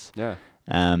business. Yeah.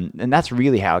 And that's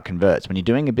really how it converts. When you're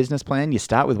doing a business plan, you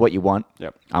start with what you want.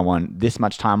 Yep. I want this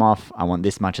much time off. I want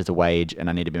this much as a wage, and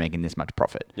I need to be making this much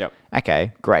profit. Yep.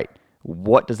 Okay, great.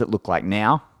 What does it look like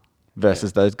now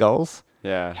versus those goals?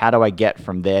 Yeah. How do I get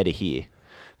from there to here?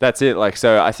 That's it. Like,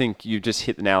 so I think you just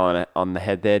hit the nail on the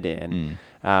head there, Dan.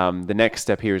 The next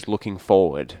step here is looking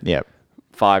forward. Yep.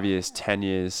 5 years, 10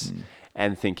 years,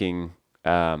 and thinking,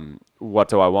 what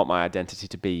do I want my identity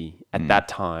to be at that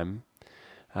time?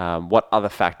 What other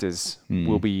factors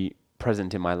will be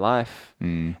present in my life?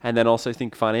 And then also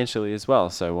think financially as well.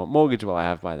 So what mortgage will I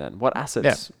have by then? What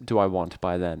assets do I want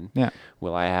by then? Yeah.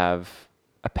 Will I have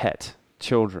a pet,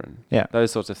 children? Yeah.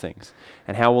 Those sorts of things.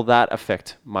 And how will that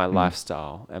affect my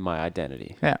lifestyle and my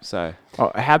identity? Yeah. So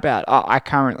Oh, how about I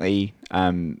currently,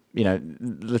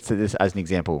 let's say this as an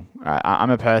example.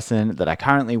 I'm a person that I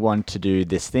currently want to do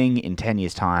this thing in 10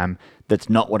 years' time that's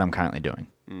not what I'm currently doing.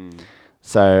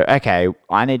 So, okay,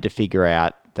 I need to figure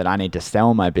out that I need to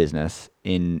sell my business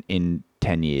in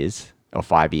 10 years or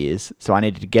 5 years. So I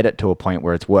need to get it to a point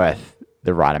where it's worth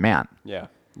the right amount. yeah.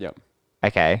 Yep.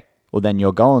 Okay, well then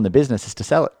your goal in the business is to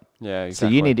sell it. Yeah, So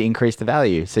exactly. you need to increase the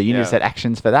value. So you need Yeah. to set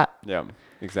actions for that. Yeah,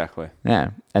 exactly.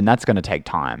 Yeah. And that's going to take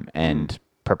time and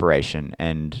preparation,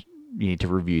 and you need to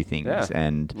review things. Yeah.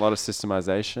 And A lot of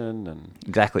systemization and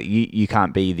exactly, you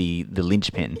can't be the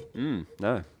linchpin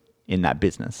no. in that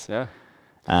business.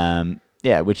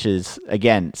 Yeah. Which is,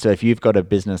 again, so if you've got a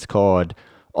business called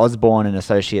Osborne and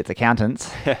Associates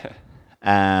Accountants,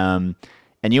 and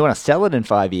you want to sell it in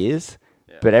 5 years,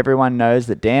 but everyone knows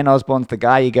that Dan Osborne's the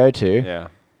guy you go to, Yeah.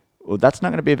 well, that's not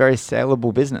going to be a very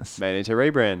saleable business. May need to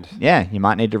rebrand. Yeah, you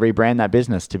might need to rebrand that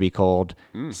business to be called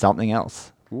something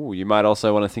else. Ooh, you might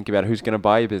also want to think about who's going to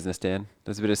buy your business, Dan.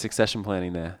 There's a bit of succession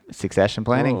planning there. Succession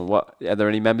planning. Ooh, what are there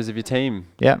any members of your team,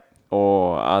 Yeah.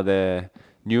 or are there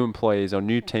new employees or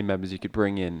new team members you could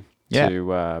bring in Yeah.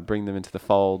 to bring them into the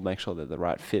fold, make sure they're the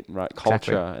right fit and right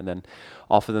culture, Exactly. and then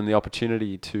offer them the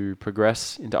opportunity to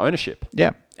progress into ownership.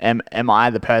 Yeah. Am I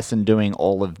the person doing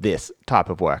all of this type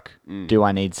of work? Do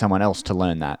I need someone else to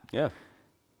learn that? Yeah.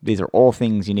 These are all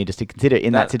things you need to consider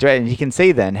in that That- situation. You can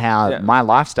see then how Yeah. my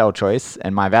lifestyle choice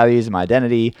and my values and my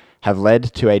identity have led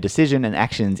to a decision and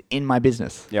actions in my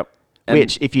business. Yep. And-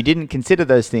 Which, if you didn't consider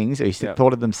those things or you Yeah.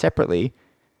 thought of them separately,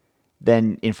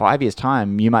 then in 5 years'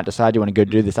 time, you might decide you want to go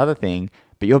do this other thing,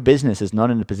 but your business is not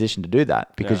in a position to do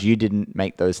that because Yeah. you didn't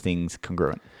make those things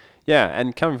congruent. Yeah,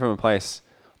 and coming from a place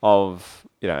of,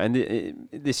 and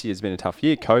this year's been a tough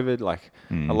year, COVID, like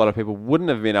a lot of people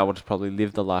wouldn't have been able to probably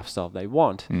live the lifestyle they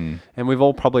want. And we've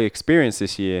all probably experienced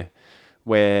this year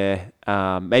where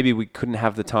maybe we couldn't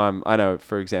have the time. I know,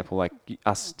 for example, like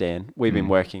us, Dan, we've been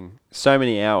working so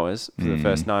many hours for the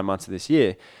first 9 months of this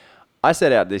year. I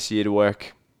set out this year to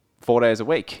work 4 days a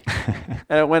week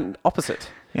and it went opposite.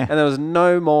 Yeah. And there was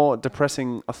no more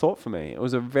depressing a thought for me. It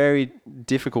was a very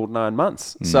difficult 9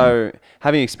 months. So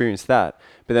having experienced that,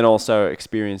 but then also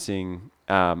experiencing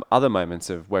other moments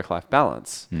of work-life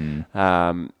balance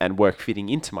and work fitting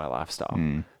into my lifestyle,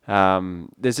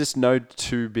 there's just no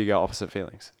two bigger opposite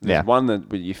feelings. There's Yeah. one that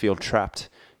where you feel trapped,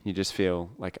 you just feel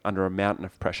like under a mountain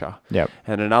of pressure. Yep.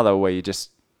 And another where you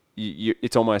just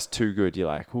it's almost too good. You're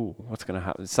like, ooh, what's going to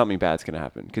happen? Something bad's going to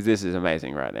happen because this is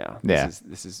amazing right now. Yeah.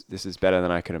 This is better than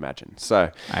I could imagine.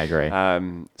 So I agree.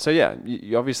 So yeah,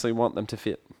 you obviously want them to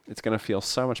fit. It's going to feel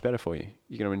so much better for you.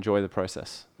 You're going to enjoy the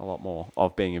process a lot more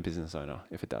of being a business owner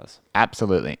if it does.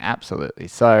 Absolutely. Absolutely.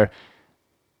 So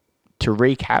to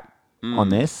recap on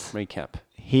this, Recap.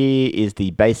 here is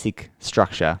the basic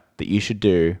structure that you should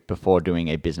do before doing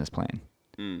a business plan.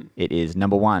 It is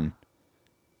number 1,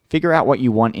 figure out what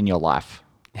you want in your life.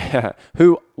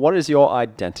 What is your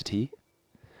identity?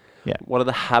 Yeah. What are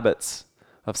the habits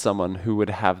of someone who would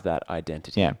have that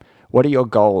identity? Yeah. What are your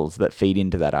goals that feed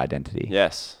into that identity?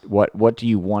 Yes. What do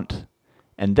you want?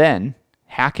 And then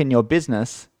how can your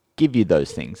business give you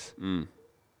those things?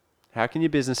 How can your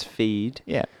business feed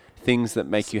Yeah. things that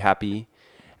make you happy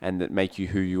and that make you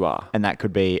who you are? And that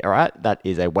could be, all right, that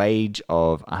is a wage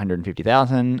of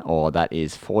 150,000, or that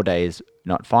is 4 days,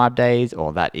 not 5 days,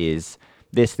 or that is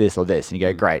this, or this. And you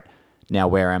go, great. Now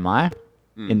where am I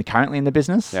currently in the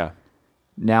business? Yeah.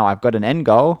 Now I've got an end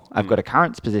goal. I've got a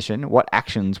current position. What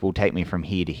actions will take me from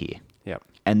here to here? Yep.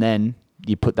 And then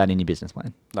you put that in your business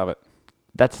plan. Love it.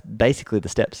 That's basically the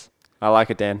steps. I like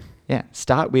it, Dan. Yeah.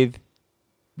 Start with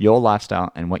your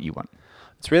lifestyle and what you want.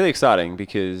 It's really exciting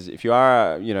because if you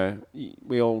are,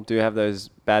 we all do have those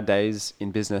bad days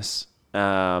in business.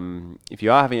 If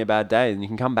you are having a bad day, then you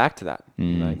can come back to that.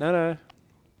 Like, no.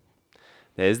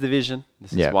 There's the vision.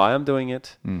 This is why I'm doing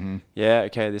it. Yeah,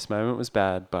 okay, this moment was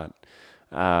bad, but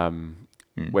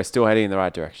we're still heading in the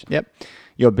right direction. Yep.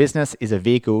 Your business is a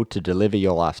vehicle to deliver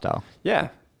your lifestyle. Yeah,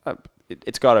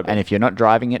 it's got to be. And if you're not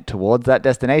driving it towards that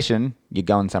destination, you're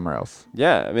going somewhere else.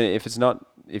 Yeah, I mean, if it's not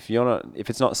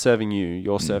serving you,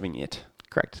 you're serving it,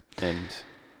 Correct. and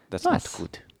that's Nice. not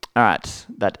good. All right.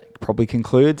 That probably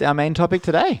concludes our main topic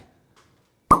today.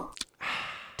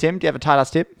 Tim, do you have a tight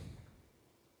ass tip?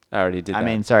 I already did.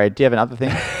 Do you have another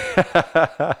thing?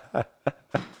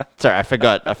 Sorry, I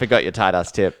forgot your tight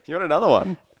ass tip. You want another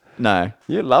one? No,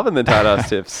 You're loving the tight ass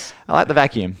tips. I like the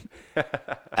vacuum. You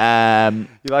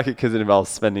like it because it involves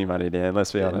spending money, Dan.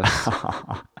 Let's be honest.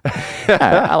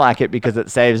 I like it because it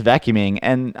saves vacuuming,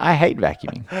 and I hate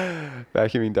vacuuming.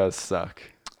 Vacuuming does suck.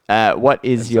 What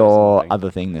is That your sounds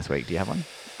other thing this week? Do you have one?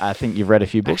 I think you've read a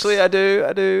few books. Actually, I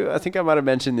do. I think I might have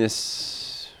mentioned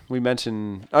this. We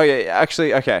mentioned. Oh yeah.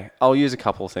 Actually, okay. I'll use a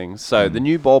couple of things. So the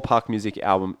new Ballpark Music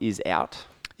album is out.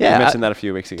 Yeah, we mentioned that a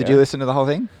few weeks ago. Did you listen to the whole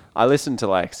thing? I listened to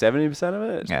like 70% of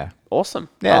it. Yeah. Awesome.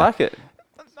 Yeah. I like it.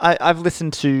 I've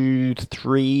listened to the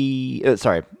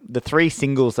 3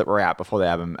 singles that were out before the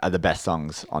album are the best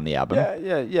songs on the album.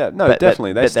 Yeah. No, But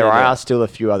definitely. But there are still a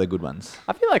few other good ones.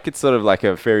 I feel like it's sort of like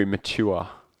a very mature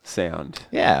sound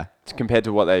Yeah. compared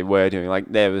to what they were doing. Like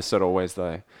there was sort of always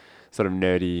the sort of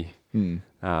nerdy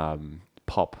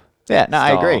pop. Yeah, no, I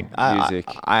style agree. Music.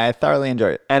 I thoroughly enjoy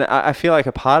it. And I feel like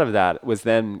a part of that was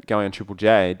them going on Triple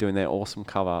J doing their awesome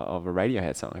cover of a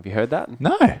Radiohead song. Have you heard that?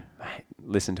 No. Mate,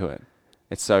 listen to it.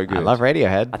 It's so good. I love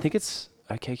Radiohead. I think it's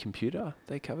OK Computer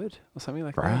they covered or something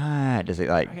like that. Right. Does it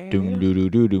like Okay, doom yeah. doo doo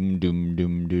doo doom doom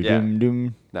doom doo Yeah. doom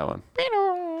doom? That one.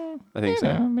 I think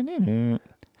so.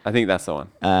 I think that's the one.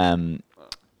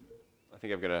 I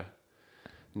think I've got a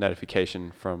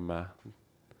notification from...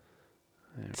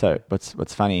 So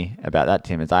what's funny about that,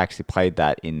 Tim, is I actually played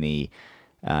that in the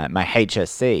my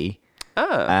HSC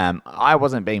I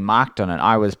wasn't being marked on it.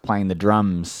 I was playing the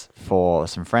drums for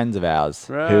some friends of ours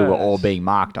who were all Right. being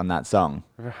marked on that song.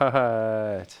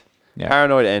 Right. Yeah.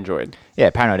 Paranoid Android. Yeah,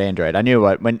 Paranoid Android. I knew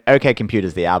when OK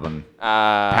Computer's the album.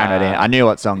 Paranoid. I knew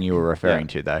what song you were referring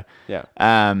to though. Yeah.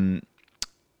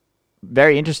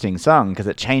 Very interesting song because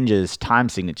it changes time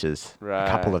signatures a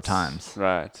couple of Right. times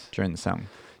Right. during the song.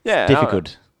 Yeah. It's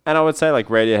difficult. And I would say like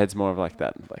Radiohead's more of like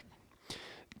that. Like,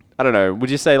 I don't know. Would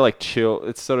you say like chill?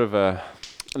 It's sort of a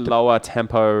lower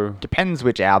tempo. Depends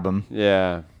which album.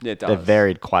 Yeah. Yeah, it does. They've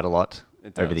varied quite a lot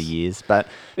It over the does. years, but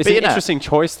It's but, an you know, interesting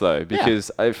choice though,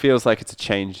 because it feels like it's a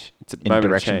change. It's a moment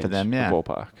direction of for change them, yeah.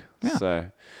 Ballpark. Yeah.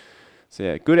 So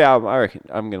yeah, good album. I reckon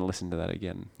I'm going to listen to that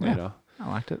again later. I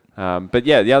liked it. But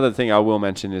yeah, the other thing I will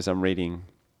mention is I'm reading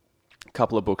a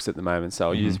couple of books at the moment. So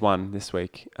I'll Mm-hmm. use one this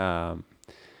week,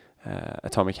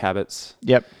 Atomic Habits.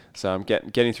 Yep. So I'm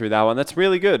getting through that one. That's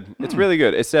really good. It's really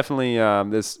good. It's definitely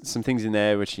there's some things in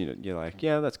there which you're like,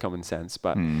 yeah, that's common sense,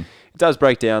 but it does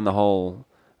break down the whole.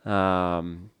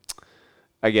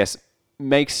 I guess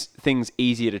makes things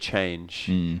easier to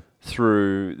change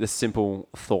through the simple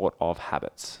thought of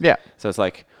habits. Yeah. So it's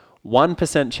like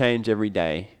 1% change every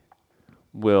day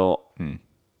will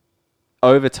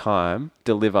over time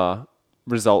deliver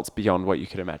results beyond what you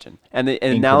could imagine. And the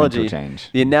analogy, change.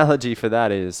 the analogy for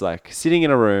that is like sitting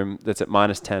in a room that's at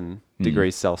minus 10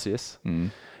 degrees Celsius,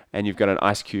 and you've got an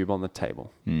ice cube on the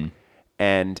table,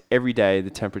 and every day the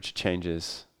temperature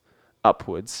changes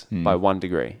upwards by 1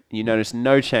 degree. You notice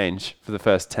no change for the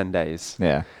first 10 days.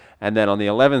 Yeah. And then on the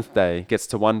 11th day, it gets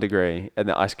to 1 degree and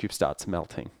the ice cube starts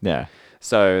melting. Yeah.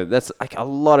 So that's like a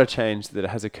lot of change that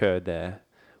has occurred there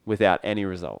without any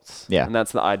results. Yeah. And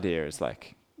that's the idea, is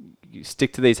like you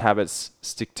stick to these habits,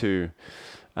 stick to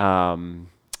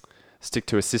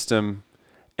a system,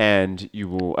 and you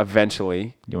will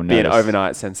eventually You'll be an notice.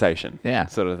 overnight sensation. Yeah.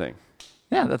 Sort of thing.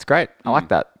 Yeah, that's great. I like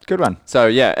that. Good one. So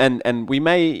yeah, and we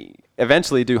may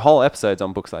eventually do whole episodes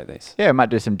on books like these. Yeah, we might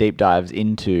do some deep dives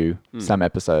into some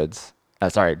episodes.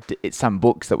 Some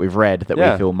books that we've read that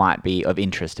Yeah. we feel might be of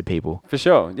interest to people. For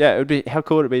sure. Yeah, it would be, how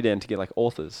cool would it be, Dan, to get like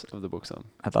authors of the books on?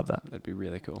 I'd love that. That'd be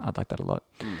really cool. I'd like that a lot.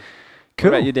 What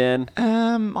about you, Dan?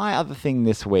 My other thing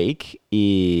this week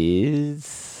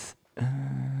is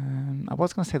I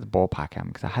was going to say the ballpark album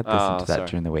because I had listened to that sorry.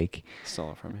 during the week.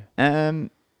 Stole it from you.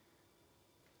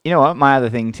 You know what? My other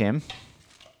thing, Tim,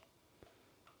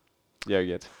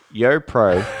 Yogurt.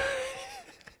 YoPro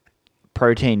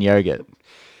protein yogurt.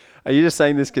 Are you just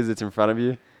saying this because it's in front of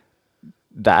you?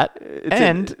 That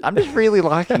and I'm just really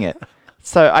liking it.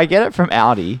 So I get it from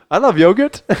Aldi. I love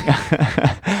yogurt.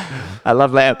 I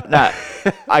love lamp. No,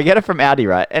 I get it from Aldi,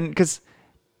 right? And because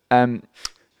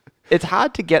it's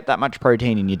hard to get that much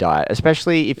protein in your diet,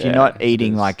 especially if you're not it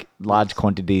eating is. like large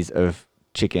quantities of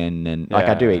chicken and like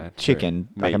I do Yeah, eat true. chicken.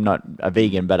 Like Meat. I'm not a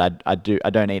vegan, but I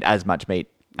don't eat as much meat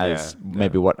as Yeah,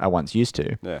 maybe what I once used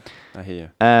to. Yeah, I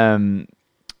hear you.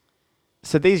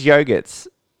 So these yogurts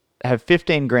have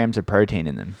 15 grams of protein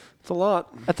in them. It's a lot.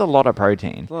 That's a lot of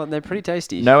protein. Well, they're pretty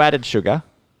tasty. No added sugar.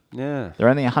 Yeah. They're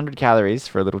only 100 calories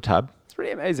for a little tub. It's pretty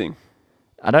amazing.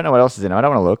 I don't know what else is in them. I don't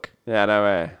want to look, Yeah, no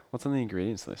way. What's on the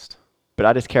ingredients list? but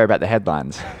I just care about the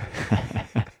headlines.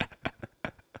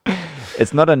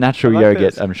 It's not a natural I like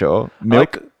yogurt, this. I'm sure. I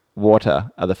Milk, like-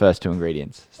 water are the first two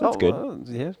ingredients. So that's good. Well,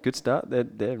 yeah, good start.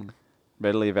 They're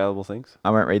readily available things.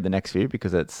 I won't read the next few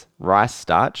because it's rice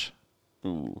starch,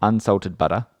 Ooh. unsalted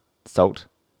butter, salt,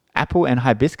 apple and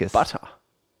hibiscus, Butter.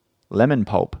 lemon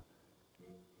pulp.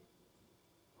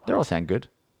 They all sound good.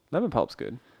 Lemon pulp's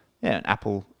good. Yeah, an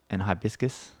apple and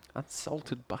hibiscus.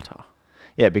 Unsalted butter.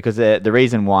 Yeah, because the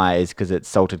reason why is because it's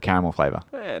salted caramel flavor.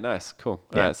 Yeah, nice. Cool.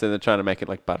 Yeah. Alright, so they're trying to make it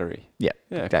like buttery. Yeah,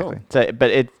 Yeah, exactly. cool. So,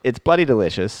 but it's bloody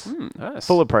delicious, Nice.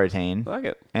 full of protein, I like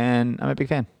it. and I'm a big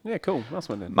fan. Yeah, cool. Nice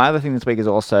one then. My other thing this week is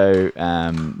also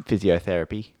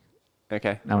physiotherapy.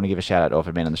 Okay. I want to give a shout out to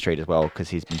Orford Man on the Street as well because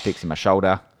he's been fixing my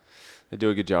shoulder. They do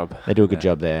a good job. They do a good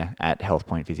job there at Health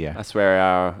Point Physio. I swear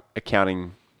our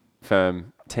accounting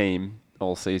firm team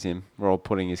all sees him. We're all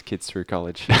putting his kids through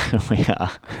college. We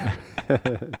are.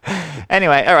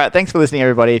 Anyway, all right. Thanks for listening,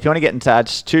 everybody. If you want to get in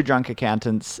touch, Two Drunk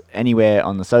Accountants anywhere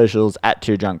on the socials at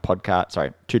Two Drunk Podcast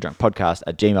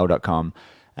at gmail.com.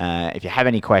 If you have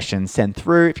any questions, send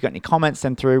through. If you've got any comments,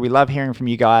 send through. We love hearing from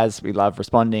you guys. We love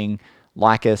responding.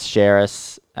 Like us, share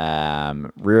us,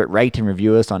 rate and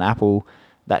review us on Apple.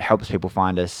 That helps people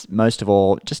find us. Most of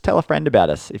all, just tell a friend about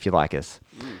us if you like us.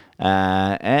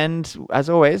 And as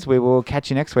always, we will catch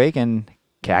you next week and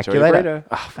Enjoy your calculate it.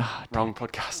 burrito. Wrong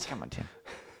podcast. Come on, Tim.